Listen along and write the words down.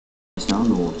our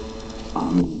Lord.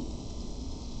 Amen.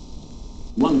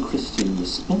 One Christian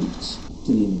response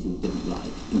to the imagery it didn't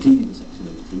like, including the sexual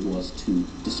imagery, was to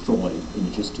destroy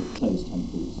images, to close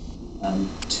temples,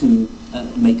 to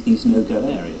make these no-go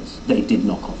areas. They did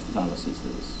knock off the fallacies,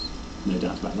 there's no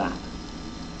doubt about that.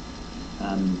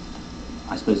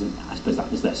 I suppose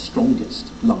that was their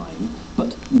strongest line,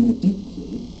 but more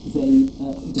deeply,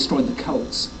 they destroyed the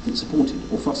cults that supported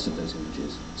or fostered those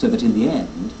images, so that in the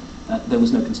end, there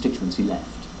was no constituency left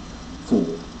for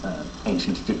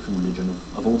ancient Egyptian religion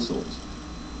of all sorts.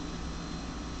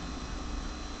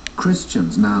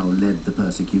 Christians now led the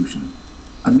persecution,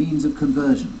 a means of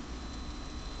conversion,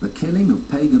 the killing of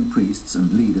pagan priests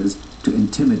and leaders to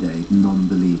intimidate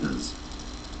non-believers.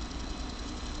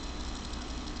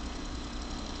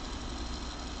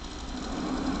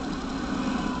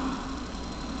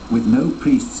 With no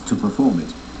priests to perform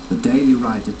it, the daily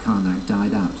rite at Karnak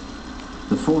died out.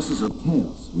 The forces of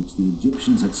chaos, which the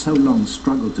Egyptians had so long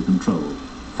struggled to control,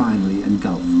 finally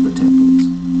engulfed the temples.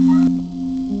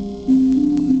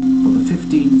 For the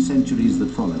 15 centuries that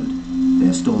followed,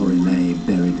 their story lay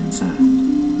buried in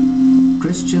sand.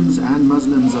 Christians and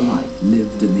Muslims alike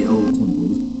lived in the old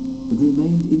temples, but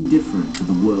remained indifferent to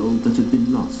the world that had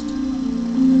been lost.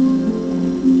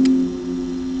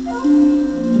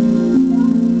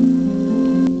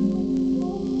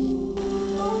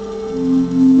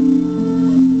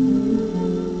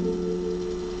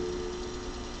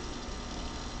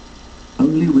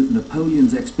 Only with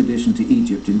Napoleon's expedition to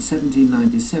Egypt in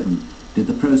 1797 did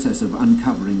the process of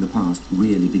uncovering the past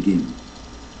really begin.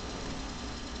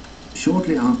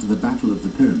 Shortly after the Battle of the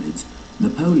Pyramids,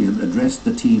 Napoleon addressed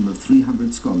the team of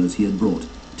 300 scholars he had brought,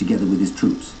 together with his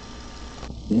troops.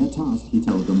 Their task, he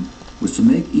told them, was to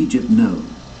make Egypt known,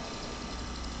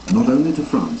 not only to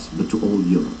France, but to all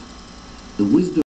Europe. The wisdom